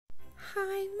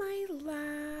Hi, my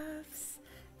loves.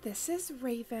 This is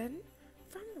Raven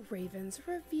from Raven's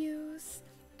Reviews,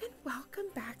 and welcome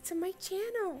back to my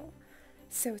channel.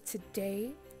 So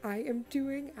today I am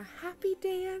doing a happy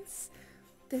dance.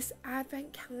 This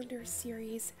advent calendar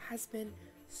series has been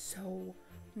so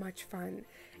much fun,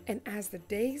 and as the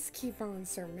days keep on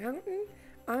surmounting,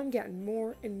 I'm getting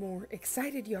more and more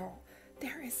excited, y'all.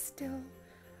 There is still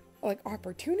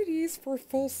opportunities for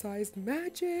full-sized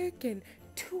magic and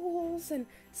tools and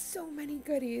so many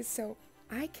goodies, so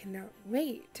I cannot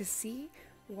wait to see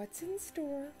what's in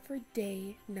store for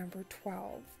day number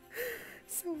 12.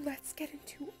 So let's get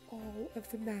into all of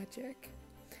the magic.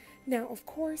 Now, of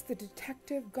course, the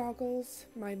detective goggles,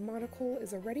 my monocle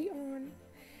is already on,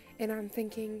 and I'm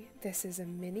thinking this is a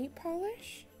mini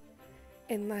polish,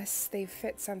 unless they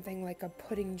fit something like a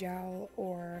pudding gel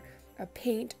or a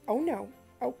paint. Oh no,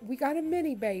 oh, we got a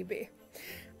mini baby.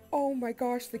 Oh my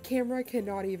gosh, the camera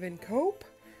cannot even cope.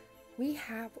 We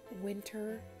have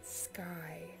Winter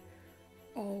Sky.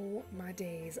 Oh my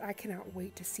days, I cannot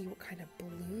wait to see what kind of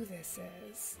blue this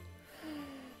is.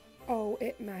 Oh,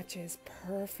 it matches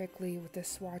perfectly with the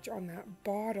swatch on that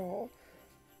bottle.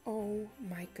 Oh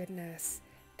my goodness,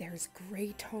 there's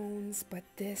gray tones, but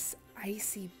this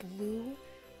icy blue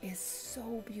is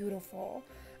so beautiful.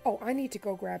 Oh, I need to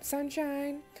go grab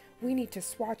Sunshine. We need to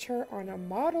swatch her on a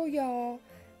model, y'all.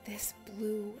 This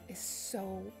blue is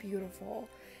so beautiful,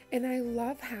 and I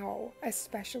love how,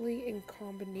 especially in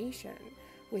combination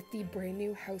with the brand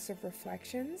new House of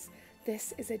Reflections,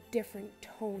 this is a different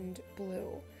toned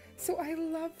blue. So I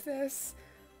love this.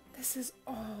 This is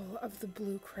all of the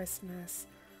blue Christmas.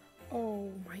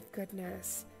 Oh my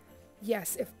goodness.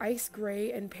 Yes, if Ice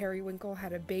Gray and Periwinkle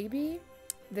had a baby,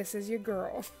 this is your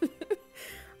girl.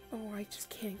 Oh, I just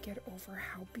can't get over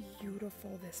how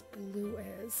beautiful this blue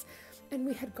is. And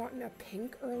we had gotten a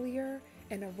pink earlier,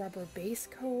 and a rubber base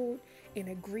coat, and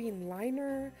a green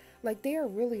liner. Like, they are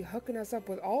really hooking us up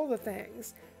with all the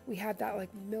things. We had that like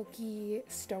milky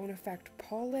stone effect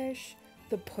polish,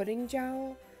 the pudding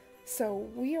gel. So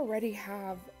we already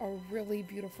have a really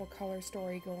beautiful color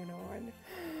story going on.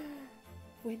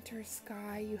 Winter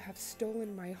Sky, you have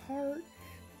stolen my heart.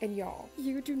 And y'all,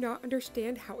 you do not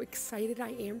understand how excited I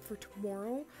am for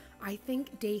tomorrow. I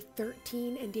think day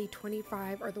 13 and day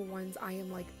 25 are the ones I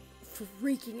am like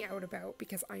freaking out about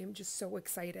because I am just so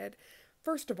excited.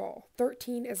 First of all,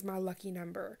 13 is my lucky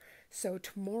number. So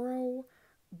tomorrow,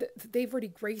 they've already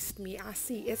graced me. I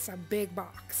see it's a big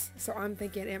box. So I'm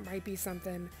thinking it might be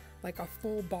something like a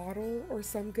full bottle or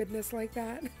some goodness like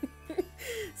that.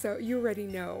 So you already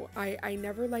know, I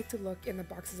never like to look in the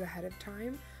boxes ahead of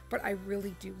time, but I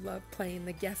really do love playing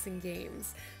the guessing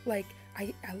games. Like,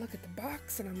 I look at the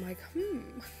box and I'm like,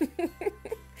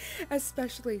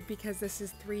 Especially because this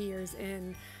is 3 years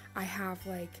in, I have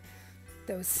like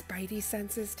those spidey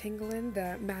senses tingling,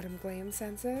 the Madam Glam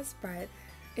senses, but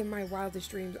in my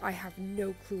wildest dreams, I have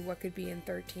no clue what could be in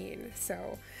 13.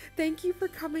 So thank you for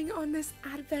coming on this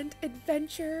Advent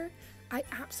adventure. I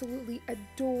absolutely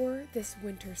adore this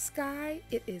Winter Sky.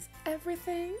 It is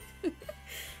everything.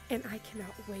 And I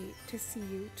cannot wait to see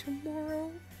you tomorrow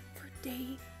for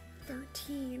day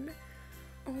 13.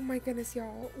 Oh my goodness,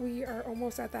 y'all. We are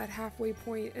almost at that halfway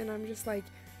point, and I'm just like,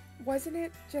 wasn't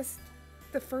it just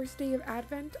the first day of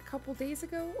Advent a couple days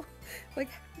ago? Like,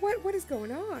 what is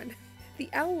going on? The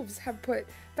elves have put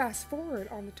fast forward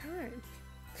on the time.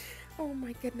 Oh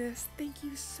my goodness, thank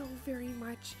you so very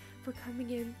much for coming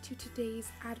in to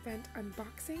today's Advent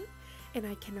unboxing, and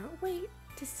I cannot wait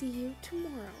to see you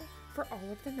tomorrow for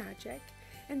all of the magic.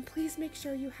 And please make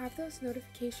sure you have those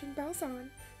notification bells on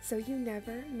so you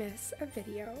never miss a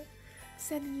video.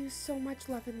 Sending you so much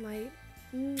love and light.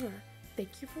 Mwah.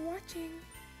 Thank you for watching.